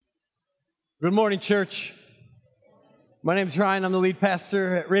Good morning, church. My name's Ryan. I'm the lead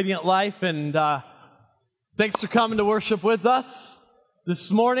pastor at Radiant Life, and thanks for coming to worship with us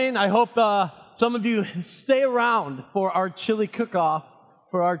this morning. I hope some of you stay around for our chili cook-off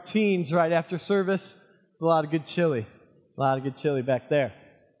for our teens right after service. There's a lot of good chili. Back there.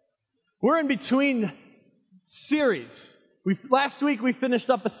 We're in between series. Last week we finished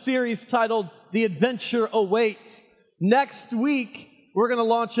up a series titled The Adventure Awaits. Next week, we're going to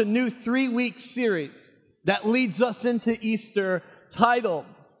launch a new 3-week series that leads us into Easter titled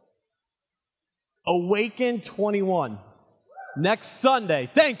Awaken 21. Next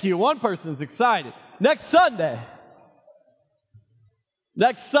Sunday. Thank you. One person's excited. Next Sunday,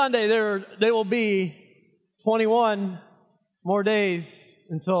 there will be 21 more days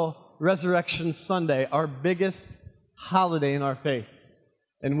until Resurrection Sunday, our biggest holiday in our faith.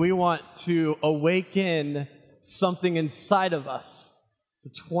 And we want to awaken something inside of us for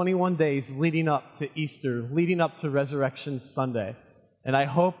 21 days leading up to Easter, leading up to Resurrection Sunday. And I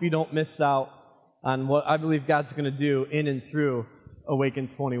hope you don't miss out on what I believe God's going to do in and through Awaken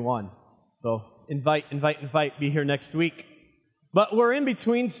 21. So invite, be here next week. But we're in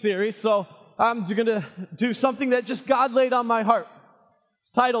between series, so I'm going to do something that just God laid on my heart. It's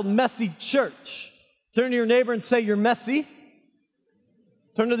titled Messy Church. Turn to your neighbor and say, "You're messy."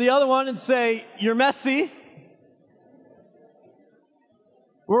 Turn to the other one and say, "You're messy."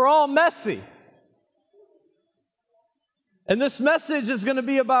 We're all messy. And this message is going to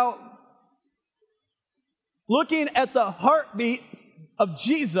be about looking at the heartbeat of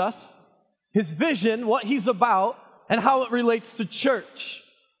Jesus, his vision, what he's about, and how it relates to church.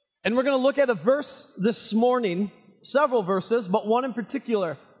 And we're going to look at a verse this morning, several verses, but one in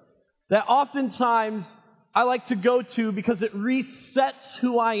particular that oftentimes I like to go to because it resets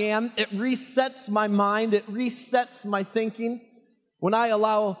who I am, it resets my mind, it resets my thinking. When I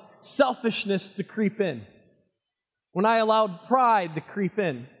allow selfishness to creep in, when I allow pride to creep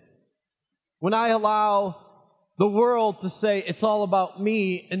in, when I allow the world to say it's all about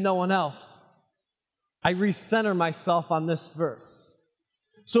me and no one else, I recenter myself on this verse.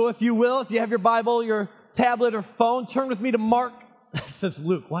 So if you will, if you have your Bible, your tablet or phone, turn with me to Mark. It says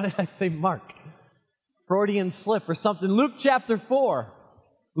Luke. Why did I say Mark? Freudian slip or something. Luke chapter 4.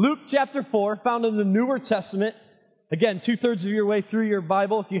 Luke chapter 4, found in the Newer Testament. Again, 2/3 of your way through your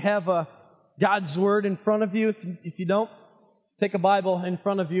Bible. If you have God's Word in front of you, if you don't, take a Bible in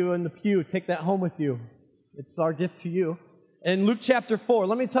front of you in the pew. Take that home with you. It's our gift to you. In Luke chapter 4,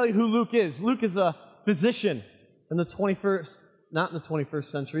 let me tell you who Luke is. Luke is a physician in the 21st, not in the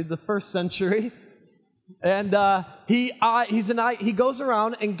 21st century, the 1st century. And he goes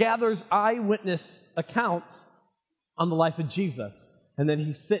around and gathers eyewitness accounts on the life of Jesus. And then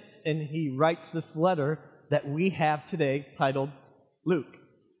he sits and he writes this letter that we have today titled Luke.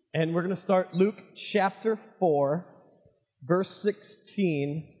 And we're going to start Luke chapter 4, verse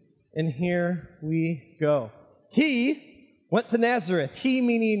 16, and here we go. He went to Nazareth. He,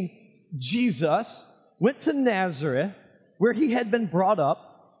 meaning Jesus, went to Nazareth, where he had been brought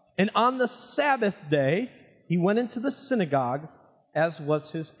up, and on the Sabbath day, he went into the synagogue, as was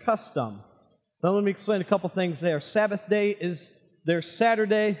his custom. Now let me explain a couple things there. Sabbath day is their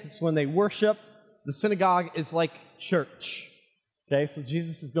Saturday. It's when they worship. The synagogue is like church. Okay, so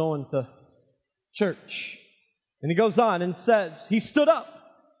Jesus is going to church. And he goes on and says, he stood up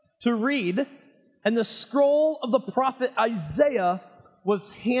to read, and the scroll of the prophet Isaiah was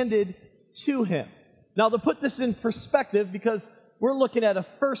handed to him. Now, to put this in perspective, because we're looking at a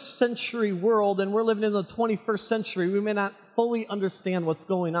 1st century world and we're living in the 21st century, we may not fully understand what's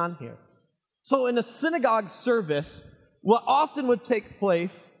going on here. So in a synagogue service, what often would take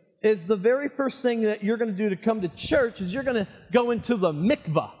place is the very first thing that you're going to do to come to church is you're going to go into the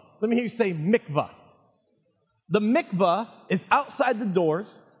mikvah. Let me hear you say mikvah. The mikvah is outside the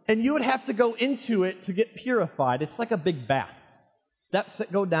doors, and you would have to go into it to get purified. It's like a big bath. Steps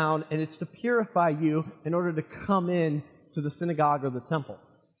that go down, and it's to purify you in order to come in to the synagogue or the temple.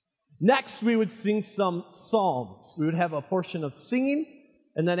 Next, we would sing some psalms. We would have a portion of singing,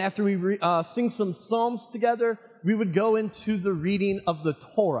 and then after we sing some psalms together, we would go into the reading of the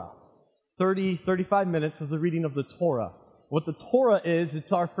Torah. 35 minutes of the reading of the Torah. What the Torah is,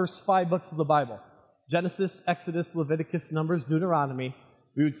 it's our first 5 books of the Bible. Genesis, Exodus, Leviticus, Numbers, Deuteronomy.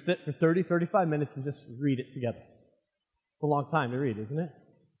 We would sit for 35 minutes and just read it together. It's a long time to read, isn't it?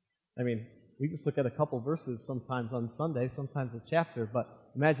 I mean, we just look at a couple verses sometimes on Sunday, sometimes a chapter, but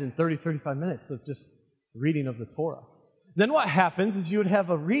imagine 35 minutes of just reading of the Torah. Then what happens is you would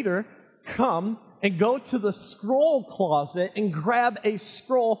have a reader come and go to the scroll closet and grab a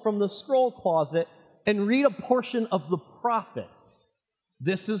scroll from the scroll closet and read a portion of the prophets.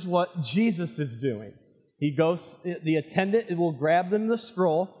 This is what Jesus is doing. He goes, the attendant will grab them the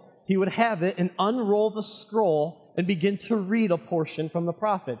scroll, he would have it and unroll the scroll and begin to read a portion from the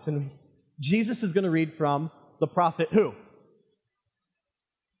prophets. And Jesus is going to read from the prophet who?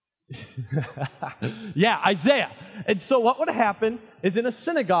 Yeah, Isaiah. And so what would happen is in a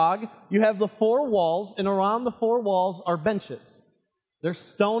synagogue, you have the four walls, and around the four walls are benches. They're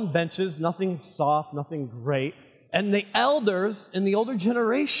stone benches, nothing soft, nothing great. And the elders in the older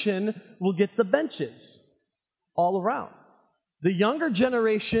generation will get the benches all around. The younger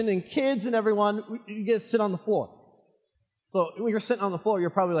generation and kids and everyone, you get to sit on the floor. So when you're sitting on the floor, you're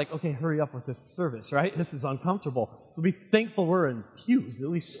probably like, okay, hurry up with this service, right? This is uncomfortable. So be thankful we're in pews, at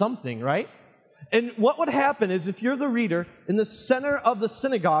least something, right? And what would happen is if you're the reader, in the center of the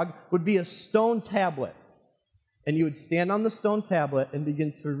synagogue would be a stone tablet. And you would stand on the stone tablet and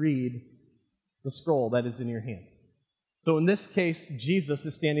begin to read the scroll that is in your hand. So in this case, Jesus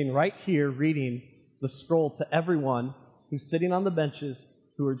is standing right here reading the scroll to everyone who's sitting on the benches,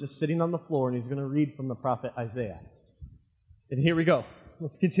 who are just sitting on the floor, and he's going to read from the prophet Isaiah. And here we go.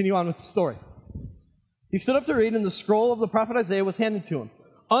 Let's continue on with the story. He stood up to read, and the scroll of the prophet Isaiah was handed to him.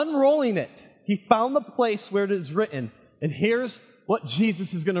 Unrolling it, he found the place where it is written. And here's what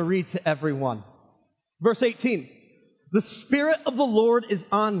Jesus is going to read to everyone. Verse 18. The Spirit of the Lord is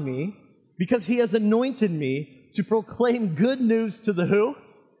on me, because he has anointed me to proclaim good news to the who?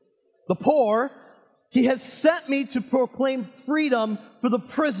 The poor. He has sent me to proclaim freedom for the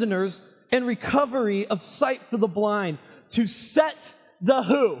prisoners and recovery of sight for the blind. To set the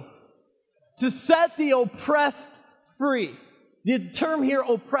who? To set the oppressed free. The term here,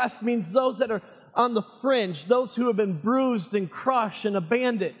 oppressed, means those that are on the fringe, those who have been bruised and crushed and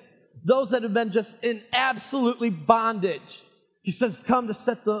abandoned, those that have been just in absolutely bondage. He says, come to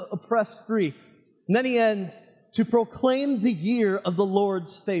set the oppressed free. And then he ends, to proclaim the year of the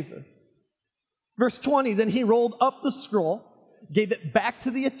Lord's favor. Verse 20, then he rolled up the scroll, gave it back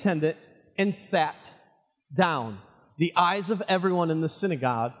to the attendant, and sat down. The eyes of everyone in the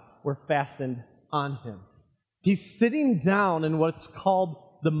synagogue were fastened on him. He's sitting down in what's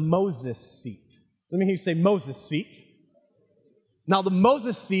called the Moses seat. Let me hear you say Moses seat. Now, the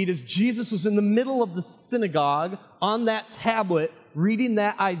Moses seat is Jesus was in the middle of the synagogue on that tablet reading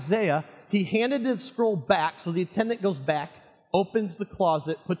that Isaiah. He handed the scroll back, so the attendant goes back, opens the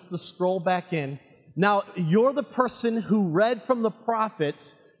closet, puts the scroll back in. Now, you're the person who read from the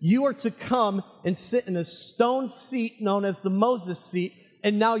prophets. You are to come and sit in a stone seat known as the Moses seat,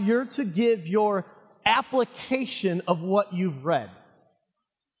 and now you're to give your application of what you've read.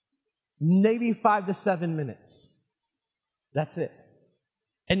 Maybe 5 to 7 minutes. That's it.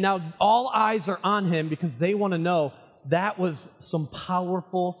 And now all eyes are on him because they want to know, that was some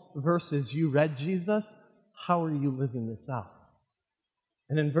powerful verses you read, Jesus. How are you living this out?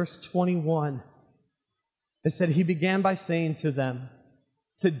 And in verse 21, it said, he began by saying to them,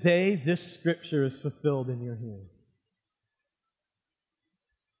 today this scripture is fulfilled in your hearing.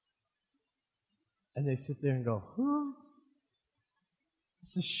 And they sit there and go, huh?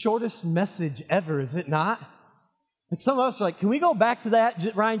 It's the shortest message ever, is it not? And some of us are like, can we go back to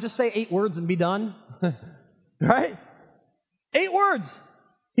that? Ryan, just say 8 words and be done. Right? 8 words.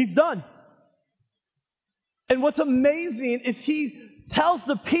 He's done. And what's amazing is he tells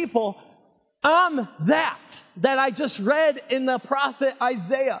the people, I'm that I just read in the prophet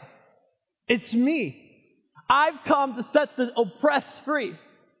Isaiah. It's me. I've come to set the oppressed free.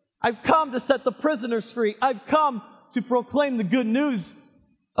 I've come to set the prisoners free. I've come to proclaim the good news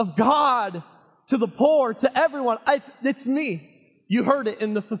of God to the poor, to everyone. It's me. You heard it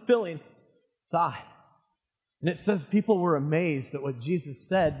in the fulfilling. It's I. And it says people were amazed at what Jesus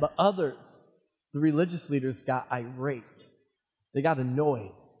said, but others, the religious leaders, got irate. They got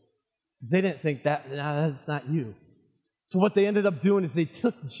annoyed because they didn't think that's not you. So what they ended up doing is they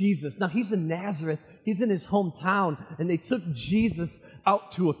took Jesus. Now, he's in Nazareth. He's in his hometown. And they took Jesus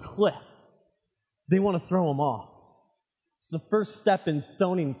out to a cliff. They want to throw him off. It's the first step in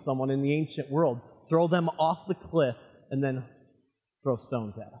stoning someone in the ancient world. Throw them off the cliff and then throw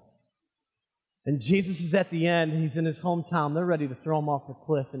stones at them. And Jesus is at the end. He's in his hometown. They're ready to throw him off the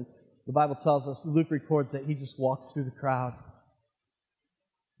cliff. And the Bible tells us, Luke records that he just walks through the crowd.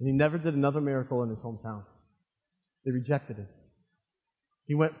 And he never did another miracle in his hometown. They rejected him.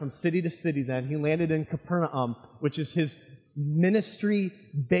 He went from city to city then. He landed in Capernaum, which is his ministry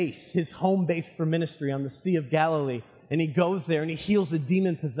base, his home base for ministry on the Sea of Galilee. And he goes there and he heals a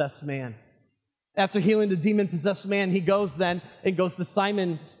demon-possessed man. After healing the demon-possessed man, he goes then and goes to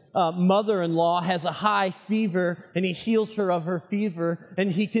Simon's mother-in-law, has a high fever, and he heals her of her fever.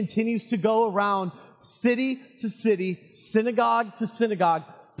 And he continues to go around city to city, synagogue to synagogue,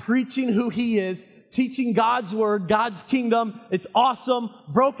 preaching who he is, teaching God's word, God's kingdom. It's awesome.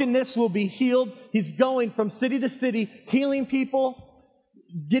 Brokenness will be healed. He's going from city to city, healing people,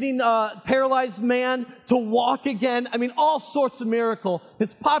 getting paralyzed man to walk again. I mean, all sorts of miracle.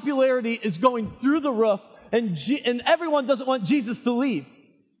 His popularity is going through the roof, and everyone doesn't want Jesus to leave.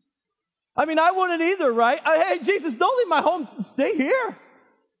 I mean, I wouldn't either, right? Hey, Jesus, don't leave my home. Stay here.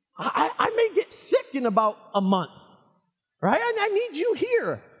 I may get sick in about a month, right? I need you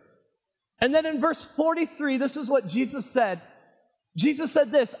here. And then in verse 43, this is what Jesus said. Jesus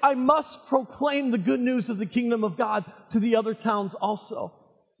said this, I must proclaim the good news of the kingdom of God to the other towns also,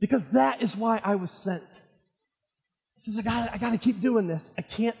 because that is why I was sent. He says, I got to keep doing this. I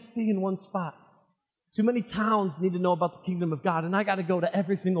can't stay in one spot. Too many towns need to know about the kingdom of God, and I got to go to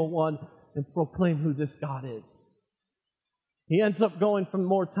every single one and proclaim who this God is. He ends up going from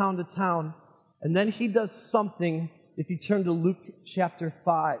more town to town, and then he does something, if you turn to Luke chapter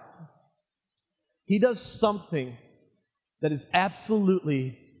 5. He does something that is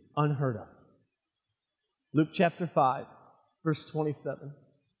absolutely unheard of. Luke chapter 5, verse 27.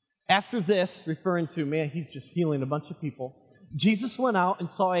 After this, referring to, man, he's just healing a bunch of people, Jesus went out and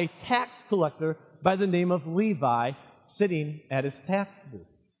saw a tax collector by the name of Levi sitting at his tax booth.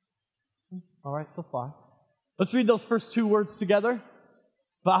 All right, so far. Let's read those first two words together.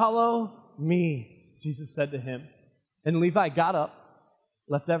 Follow me, Jesus said to him. And Levi got up,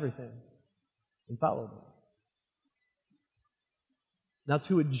 left everything, and followed him. Now,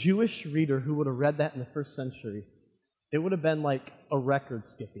 to a Jewish reader who would have read that in the first century, it would have been like a record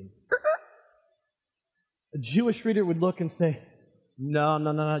skipping. A Jewish reader would look and say,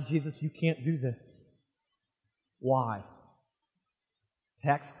 no, Jesus, you can't do this. Why?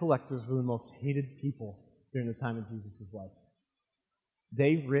 Tax collectors were the most hated people during the time of Jesus' life.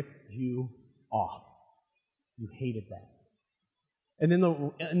 They ripped you off. You hated that. And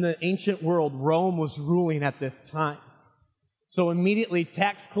in the ancient world, Rome was ruling at this time. So immediately,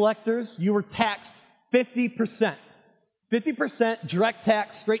 tax collectors, you were taxed 50%. 50% direct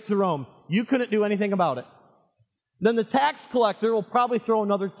tax straight to Rome. You couldn't do anything about it. Then the tax collector will probably throw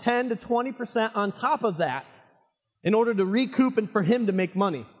another 10 to 20% on top of that in order to recoup and for him to make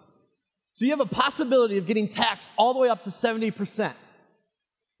money. So you have a possibility of getting taxed all the way up to 70%.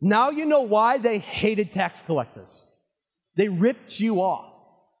 Now you know why they hated tax collectors. They ripped you off.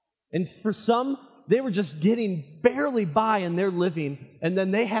 And for some, they were just getting barely by in their living, and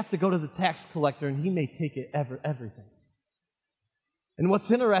then they have to go to the tax collector, and he may take it everything. And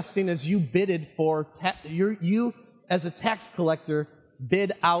what's interesting is you bidded for, you as a tax collector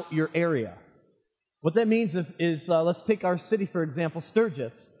bid out your area. What that means is let's take our city, for example,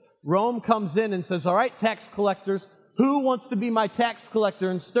 Sturgis. Rome comes in and says, all right, tax collectors, who wants to be my tax collector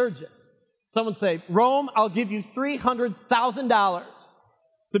in Sturgis? Someone say, Rome, I'll give you $300,000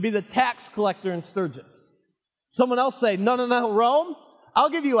 to be the tax collector in Sturgis. Someone else say, no, Rome, I'll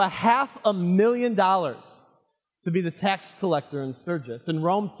give you $500,000 to be the tax collector in Sturgis. And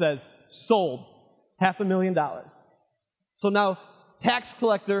Rome says, sold, $500,000. So now, tax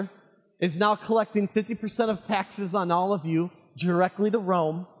collector is now collecting 50% of taxes on all of you directly to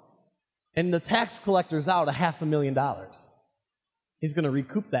Rome, and the tax collector's out $500,000. He's going to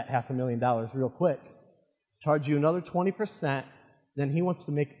recoup that $500,000 real quick, charge you another 20%, then he wants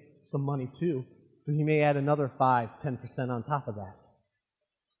to make some money too, so he may add another 5-10% on top of that.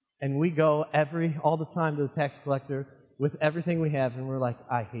 And we go all the time to the tax collector with everything we have, and we're like,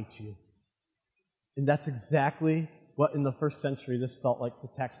 I hate you. And that's exactly what in the first century this felt like for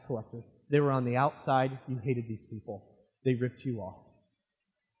tax collectors. They were on the outside. You hated these people. They ripped you off.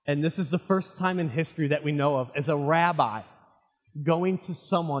 And this is the first time in history that we know of as a rabbi going to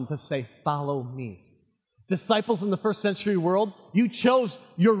someone to say, follow me. Disciples in the first century world, you chose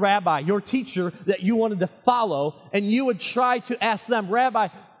your rabbi, your teacher that you wanted to follow, and you would try to ask them, Rabbi,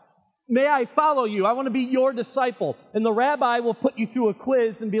 may I follow you? I want to be your disciple. And the rabbi will put you through a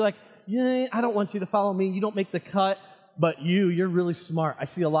quiz and be like, yeah, I don't want you to follow me. You don't make the cut, but you're really smart. I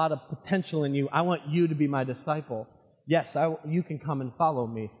see a lot of potential in you. I want you to be my disciple. Yes, you can come and follow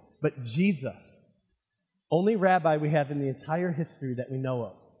me. But Jesus, only rabbi we have in the entire history that we know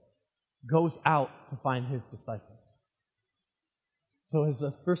of, goes out to find his disciples. So as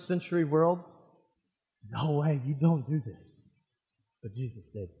a first century world, no way, you don't do this. But Jesus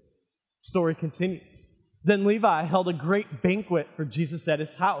did. Story continues. Then Levi held a great banquet for Jesus at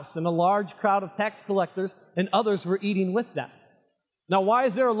his house, and a large crowd of tax collectors and others were eating with them. Now, why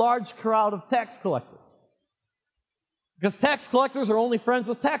is there a large crowd of tax collectors? Because tax collectors are only friends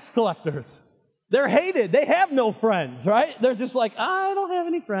with tax collectors. They're hated. They have no friends, right? They're just like, I don't have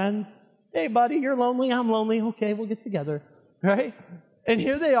any friends. Hey, buddy, you're lonely, I'm lonely. Okay, we'll get together, right? And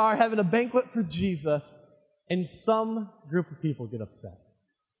here they are having a banquet for Jesus, and some group of people get upset.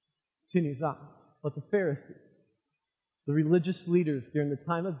 Continues on. But the Pharisees, the religious leaders during the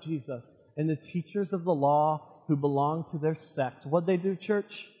time of Jesus, and the teachers of the law who belonged to their sect, what'd they do,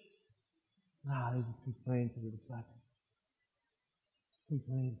 church? They just complained to the disciples. Just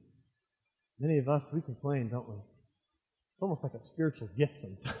complain. Many of us, we complain, don't we? It's almost like a spiritual gift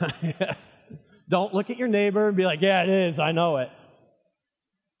sometimes. Don't look at your neighbor and be like, yeah, it is, I know it.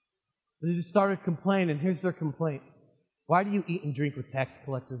 They just started complaining. Here's their complaint. Why do you eat and drink with tax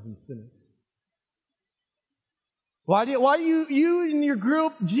collectors and sinners? Why do you and your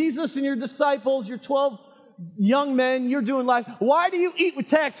group, Jesus and your disciples, your 12 young men, you're doing life, why do you eat with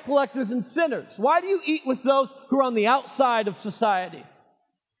tax collectors and sinners? Why do you eat with those who are on the outside of society?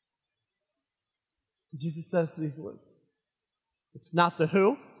 Jesus says these words. It's not the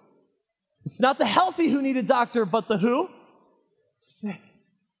who. It's not the healthy who need a doctor, but the who? Sick.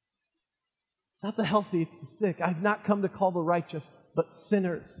 It's not the healthy, it's the sick. I've not come to call the righteous, but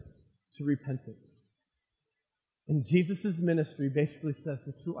sinners to repentance. And Jesus' ministry basically says,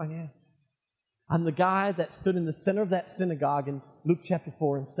 that's who I am. I'm the guy that stood in the center of that synagogue in Luke chapter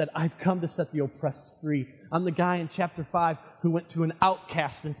 4 and said, I've come to set the oppressed free. I'm the guy in chapter 5 who went to an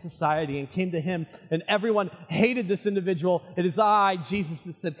outcast in society and came to him, and everyone hated this individual. It is I, Jesus,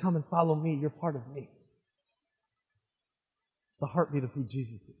 that said, come and follow me. You're part of me. It's the heartbeat of who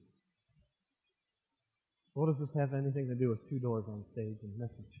Jesus is. So what does this have anything to do with two doors on stage and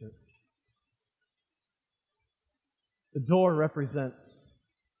Message Church? The door represents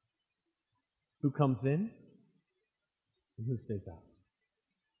who comes in and who stays out.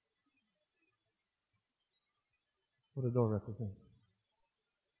 That's what a door represents.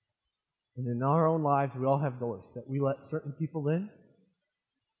 And in our own lives, we all have doors that we let certain people in,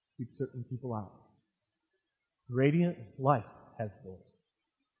 keep certain people out. Radiant Life has doors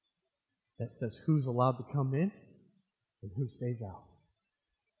that says who's allowed to come in and who stays out.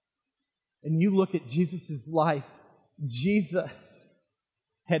 And you look at Jesus' life, Jesus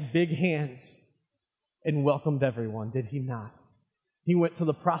had big hands and welcomed everyone, did he not? He went to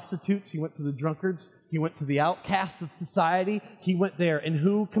the prostitutes, he went to the drunkards, he went to the outcasts of society, he went there. And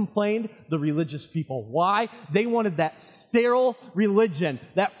who complained? The religious people. Why? They wanted that sterile religion,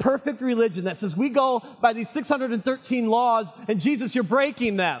 that perfect religion that says we go by these 613 laws, and Jesus, you're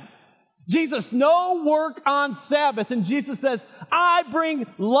breaking them. Jesus, no work on Sabbath. And Jesus says, I bring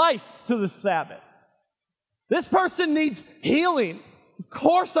life to the Sabbath. This person needs healing. Of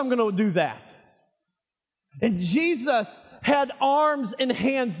course I'm going to do that. And Jesus had arms and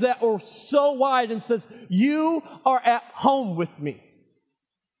hands that were so wide and says, you are at home with me.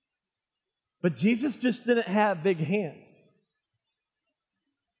 But Jesus just didn't have big hands.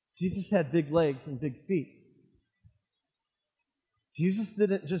 Jesus had big legs and big feet. Jesus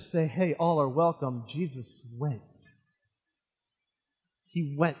didn't just say, hey, all are welcome. Jesus went.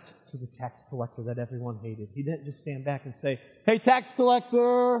 He went to the tax collector that everyone hated. He didn't just stand back and say, hey, tax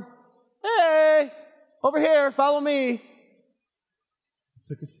collector, hey, over here, follow me. He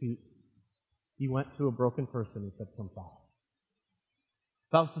took his feet. He went to a broken person and said, come follow.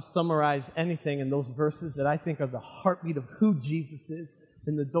 If I was to summarize anything in those verses that I think are the heartbeat of who Jesus is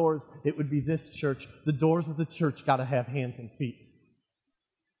in the doors, it would be this church. The doors of the church got to have hands and feet.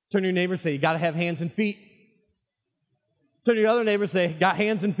 Turn to your neighbor and say, you got to have hands and feet. Turn to your other neighbor and say, got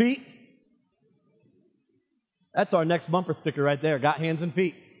hands and feet? That's our next bumper sticker right there, got hands and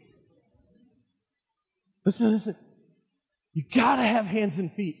feet. Listen. You got to have hands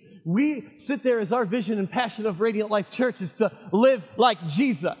and feet. We sit there as our vision and passion of Radiant Life Church is to live like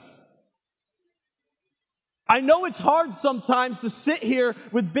Jesus. I know it's hard sometimes to sit here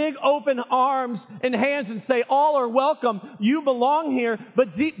with big open arms and hands and say, all are welcome, you belong here,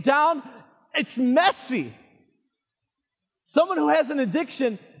 but deep down, it's messy. Someone who has an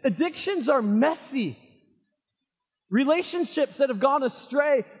addiction, addictions are messy. Relationships that have gone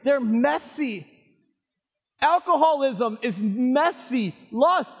astray, they're messy. Alcoholism is messy.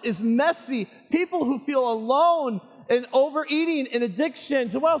 Lust is messy. People who feel alone and overeating and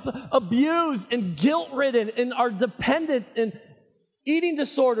addictions, and what else? Abused and guilt-ridden and are dependent and eating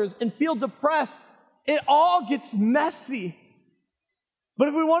disorders and feel depressed. It all gets messy. But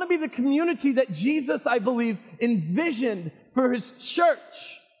if we want to be the community that Jesus, I believe, envisioned for his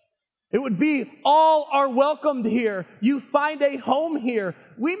church, it would be all are welcomed here. You find a home here.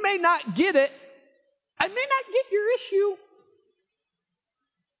 We may not get it. I may not get your issue,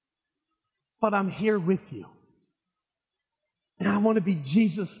 but I'm here with you. And I want to be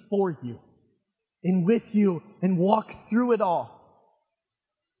Jesus for you and with you and walk through it all.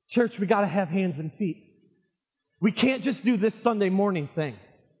 Church, we got to have hands and feet. We can't just do this Sunday morning thing.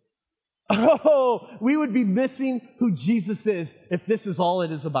 Oh, we would be missing who Jesus is if this is all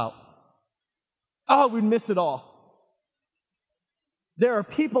it is about. Oh, we'd miss it all. There are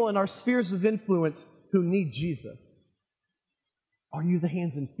people in our spheres of influence who need Jesus. Are you the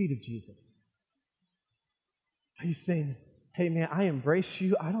hands and feet of Jesus? Are you saying, hey man, I embrace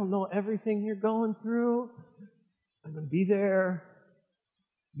you. I don't know everything you're going through. I'm going to be there.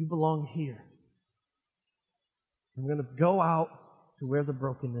 You belong here. I'm going to go out to where the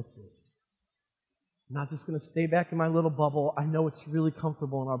brokenness is. I'm not just going to stay back in my little bubble. I know it's really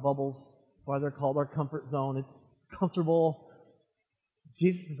comfortable in our bubbles. That's why they're called our comfort zone. It's comfortable.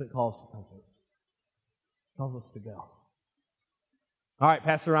 Jesus doesn't call us to comfort. He calls us to go. All right,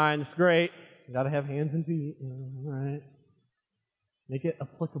 Pastor Ryan, it's great. You got to have hands and feet. All right. Make it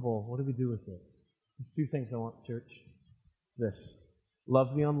applicable. What do we do with it? There's two things I want, church. It's this.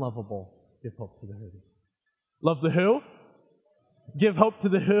 Love the unlovable. Give hope to the hurting. Love the who? Give hope to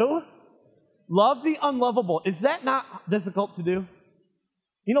the who? Love the unlovable. Is that not difficult to do?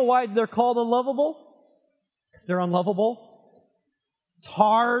 You know why they're called unlovable? Because they're unlovable. It's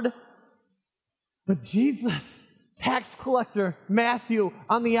hard. But Jesus, tax collector, Matthew,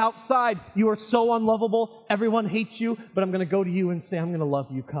 on the outside, you are so unlovable. Everyone hates you, but I'm going to go to you and say, I'm going to love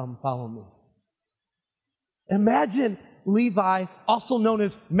you. Come, follow me. Imagine Levi, also known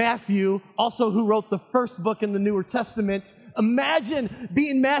as Matthew, also who wrote the first book in the Newer Testament. Imagine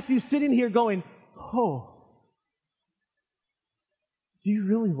being Matthew sitting here going, oh, do you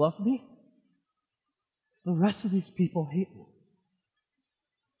really love me? Because the rest of these people hate me.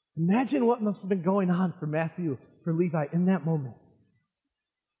 Imagine what must have been going on for Matthew, for Levi in that moment.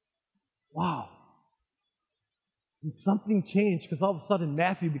 Wow. And something changed because all of a sudden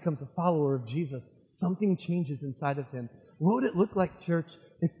Matthew becomes a follower of Jesus. Something changes inside of him. What would it look like, church,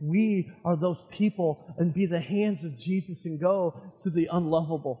 if we are those people and be the hands of Jesus and go to the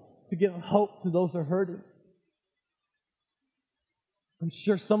unlovable, to give hope to those who are hurting? I'm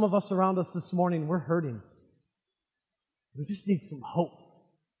sure some of us around us this morning, we're hurting. We just need some hope.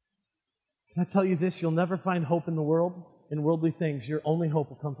 Can I tell you this? You'll never find hope in the world, in worldly things. Your only hope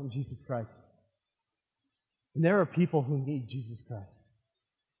will come from Jesus Christ. And there are people who need Jesus Christ.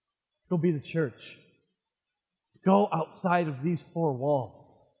 Let's go be the church. Let's go outside of these four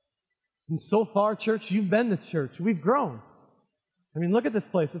walls. And so far, church, you've been the church. We've grown. I mean, look at this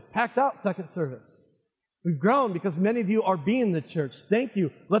place. It's packed out, second service. We've grown because many of you are being the church. Thank you.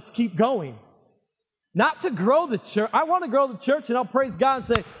 Let's keep going. Not to grow the church. I want to grow the church, and I'll praise God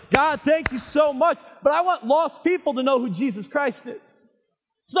and say, God, thank you so much. But I want lost people to know who Jesus Christ is.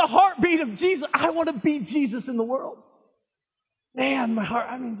 It's the heartbeat of Jesus. I want to be Jesus in the world. Man, my heart,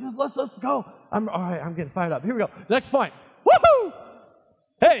 just let's go. All right, I'm getting fired up. Here we go. Next point. Woohoo!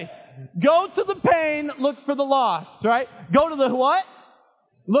 Hey, go to the pain, look for the lost, right? Go to the what?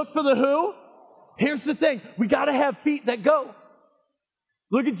 Look for the who? Here's the thing. We got to have feet that go.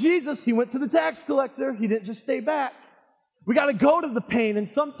 Look at Jesus. He went to the tax collector. He didn't just stay back. We got to go to the pain, and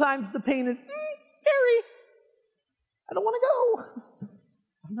sometimes the pain is scary. I don't want to go.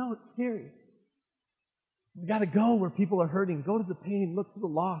 I know it's scary. We got to go where people are hurting. Go to the pain. Look for the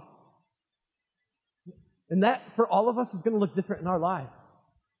lost. And that, for all of us, is going to look different in our lives.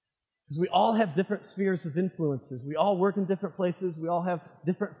 Because we all have different spheres of influences. We all work in different places. We all have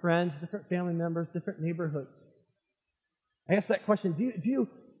different friends, different family members, different neighborhoods. I asked that question.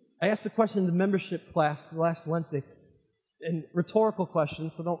 I asked the question in the membership class last Wednesday. And rhetorical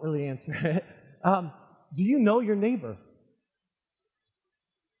question, so don't really answer it. Do you know your neighbor?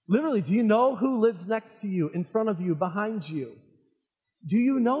 Literally, do you know who lives next to you, in front of you, behind you? Do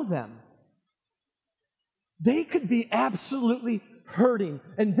you know them? They could be absolutely hurting,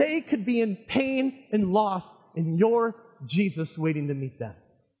 and they could be in pain and loss, and you're Jesus waiting to meet them.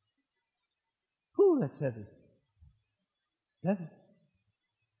 Whew, that's heavy. It's heavy.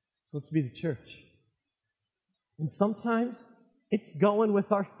 So let's be the church. And sometimes it's going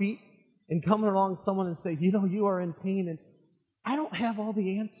with our feet and coming along someone and say, you are in pain, and I don't have all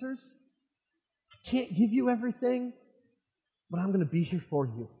the answers. I can't give you everything, but I'm going to be here for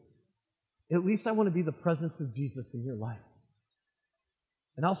you. At least I want to be the presence of Jesus in your life.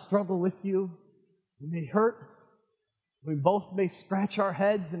 And I'll struggle with you. You may hurt. We both may scratch our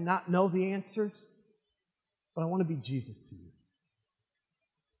heads and not know the answers, but I want to be Jesus to you.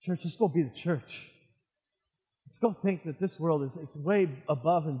 Church, let's go be the church. Let's go think that this world is way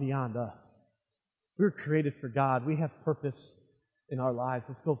above and beyond us. We were created for God. We have purpose in our lives.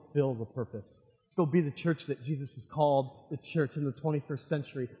 Let's go fill the purpose. Let's go be the church that Jesus has called the church in the 21st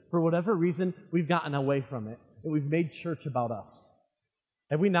century. For whatever reason, we've gotten away from it, and we've made church about us.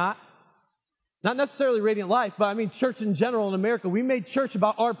 Have we not? Not necessarily Radiant Life, but I mean church in general in America. We made church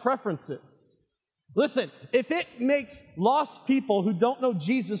about our preferences. Listen, if it makes lost people who don't know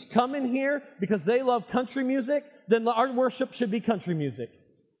Jesus come in here because they love country music, then our worship should be country music.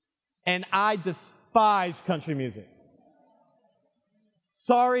 And I despise country music.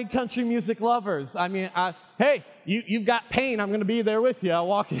 Sorry, country music lovers. I mean, hey, you've got pain. I'm going to be there with you. I'll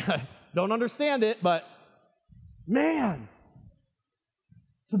walk you. I don't understand it, but man,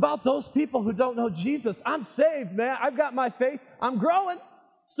 it's about those people who don't know Jesus. I'm saved, man. I've got my faith. I'm growing.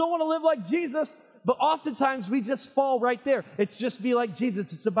 Still want to live like Jesus. But oftentimes we just fall right there. It's just be like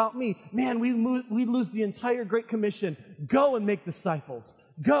Jesus. It's about me. Man, we lose the entire Great Commission. Go and make disciples.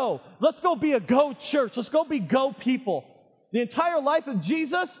 Go. Let's go be a go church. Let's go be go people. The entire life of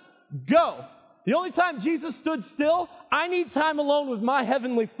Jesus, go. The only time Jesus stood still, I need time alone with my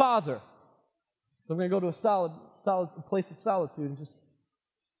heavenly Father. So I'm going to go to a solid place of solitude and just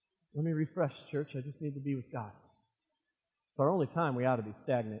let me refresh, church. I just need to be with God. It's our only time we ought to be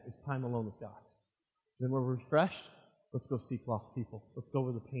stagnant is time alone with God. Then we're refreshed. Let's go seek lost people. Let's go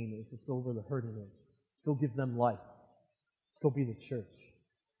where the pain is. Let's go where the hurting is. Let's go give them life. Let's go be the church.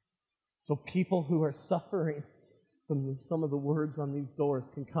 So people who are suffering from some of the words on these doors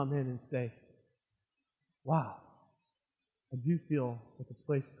can come in and say, wow, I do feel like a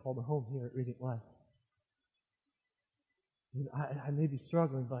place called a home here at Radiant Life. And I may be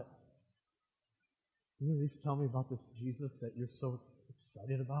struggling, but can you at least tell me about this Jesus that you're so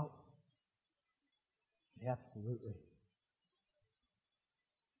excited about? Say, absolutely.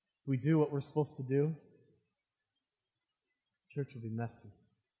 If we do what we're supposed to do, church will be messy.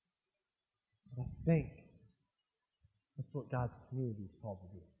 But I think that's what God's community is called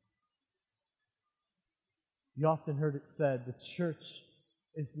to do. You often heard it said the church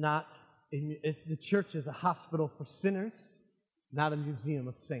is the church is a hospital for sinners, not a museum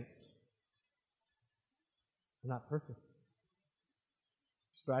of saints. We're not perfect.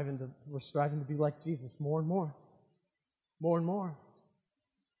 We're striving to be like Jesus more and more. More and more.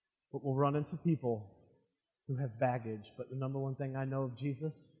 But we'll run into people who have baggage. But the number one thing I know of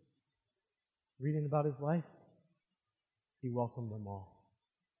Jesus, reading about his life, he welcomed them all.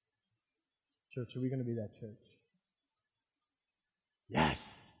 Church, are we going to be that church?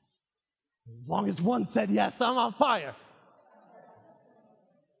 Yes! As long as one said yes, I'm on fire.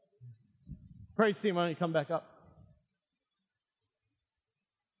 Praise team, why don't you come back up?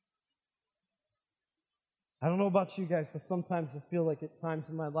 I don't know about you guys, but sometimes I feel like at times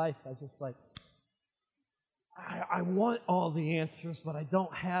in my life, I want all the answers, but I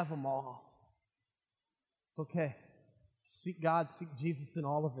don't have them all. It's okay. Seek God, seek Jesus in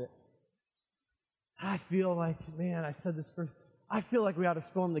all of it. I feel like, man, I said this first. I feel like we ought to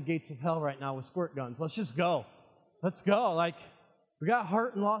storm the gates of hell right now with squirt guns. Let's just go. Let's go. Like, we got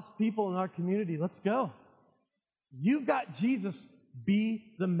hurt and lost people in our community. Let's go. You've got Jesus.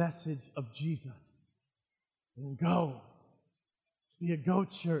 Be the message of Jesus. And go. Let's be a go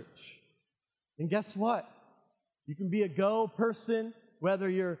church. And guess what? You can be a go person, whether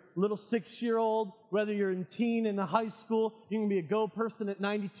you're a little 6-year-old, whether you're in teen in the high school, you can be a go person at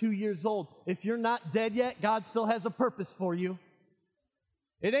 92 years old. If you're not dead yet, God still has a purpose for you.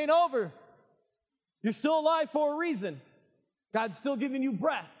 It ain't over. You're still alive for a reason. God's still giving you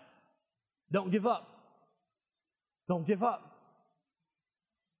breath. Don't give up. Don't give up.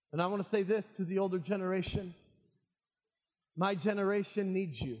 And I want to say this to the older generation. My generation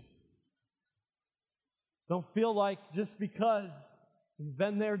needs you. Don't feel like just because you've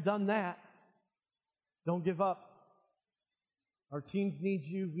been there, done that, don't give up. Our teens need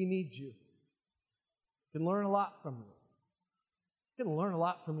you. We need you. We can learn a lot from you. We can learn a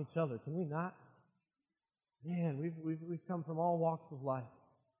lot from each other, can we not? Man, we've come from all walks of life.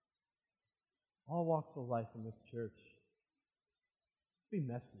 All walks of life in this church. Let's be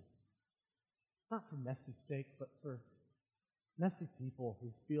messy. Not for messy's sake, but for messy people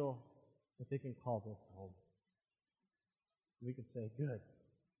who feel that they can call this home. We can say, good,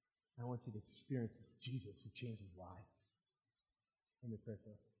 I want you to experience this Jesus who changes lives. Let me pray for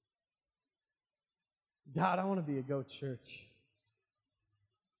us. God, I want to be a go church.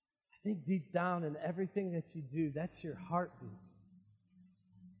 I think deep down in everything that you do, that's your heartbeat.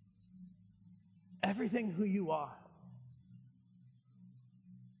 It's everything who you are.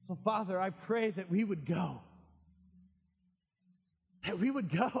 So, Father, I pray that we would go. That we would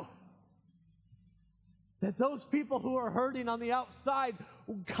go. That those people who are hurting on the outside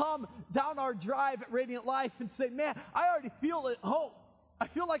will come down our drive at Radiant Life and say, man, I already feel at home. I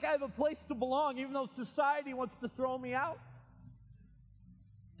feel like I have a place to belong, even though society wants to throw me out.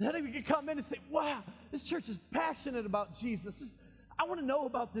 That we could come in and say, wow, this church is passionate about Jesus. I want to know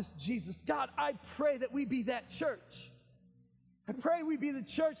about this Jesus. God, I pray that we be that church. I pray we be the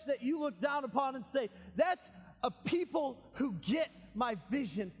church that you look down upon and say, that's a people who get my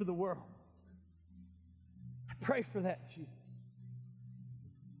vision for the world. I pray for that, Jesus.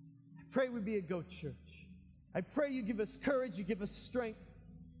 I pray we be a go church. I pray you give us courage, you give us strength.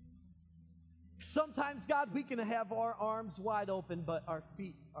 Sometimes, God, we can have our arms wide open, but our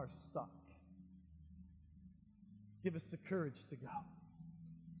feet are stuck. Give us the courage to go.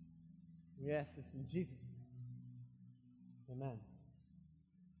 We ask this in Jesus' name. Amen.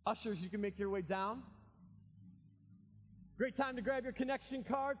 Ushers, you can make your way down. Great time to grab your connection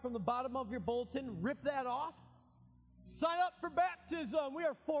card from the bottom of your bulletin. Rip that off. Sign up for baptism. We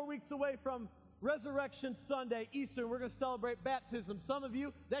are 4 weeks away from Resurrection Sunday, Easter. We're going to celebrate baptism. Some of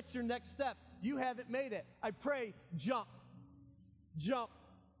you, that's your next step. You haven't made it. I pray, jump. Jump.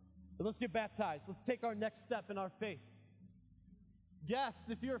 But let's get baptized. Let's take our next step in our faith. Guests,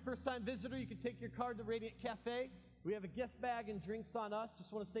 if you're a first-time visitor, you can take your card to Radiant Cafe. We have a gift bag and drinks on us.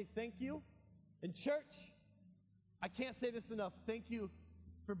 Just want to say thank you. And church, I can't say this enough. Thank you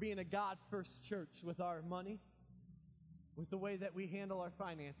for being a God-first church with our money, with the way that we handle our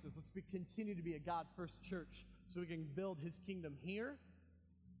finances. Let's continue to be a God-first church so we can build His kingdom here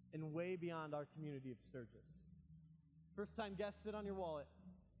and way beyond our community of Sturgis. First-time guests, sit on your wallet.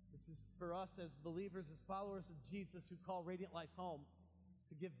 This is for us as believers, as followers of Jesus who call Radiant Life home,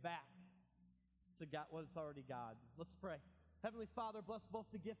 to give back to God, what is already God. Let's pray. Heavenly Father, bless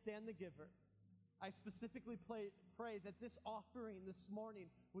both the gift and the giver. I specifically pray that this offering this morning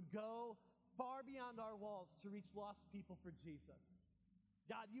would go far beyond our walls to reach lost people for Jesus.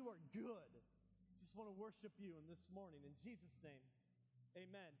 God, you are good. Just want to worship you in this morning. In Jesus' name,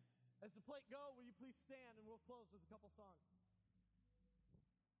 amen. As the plate go, will you please stand and we'll close with a couple songs.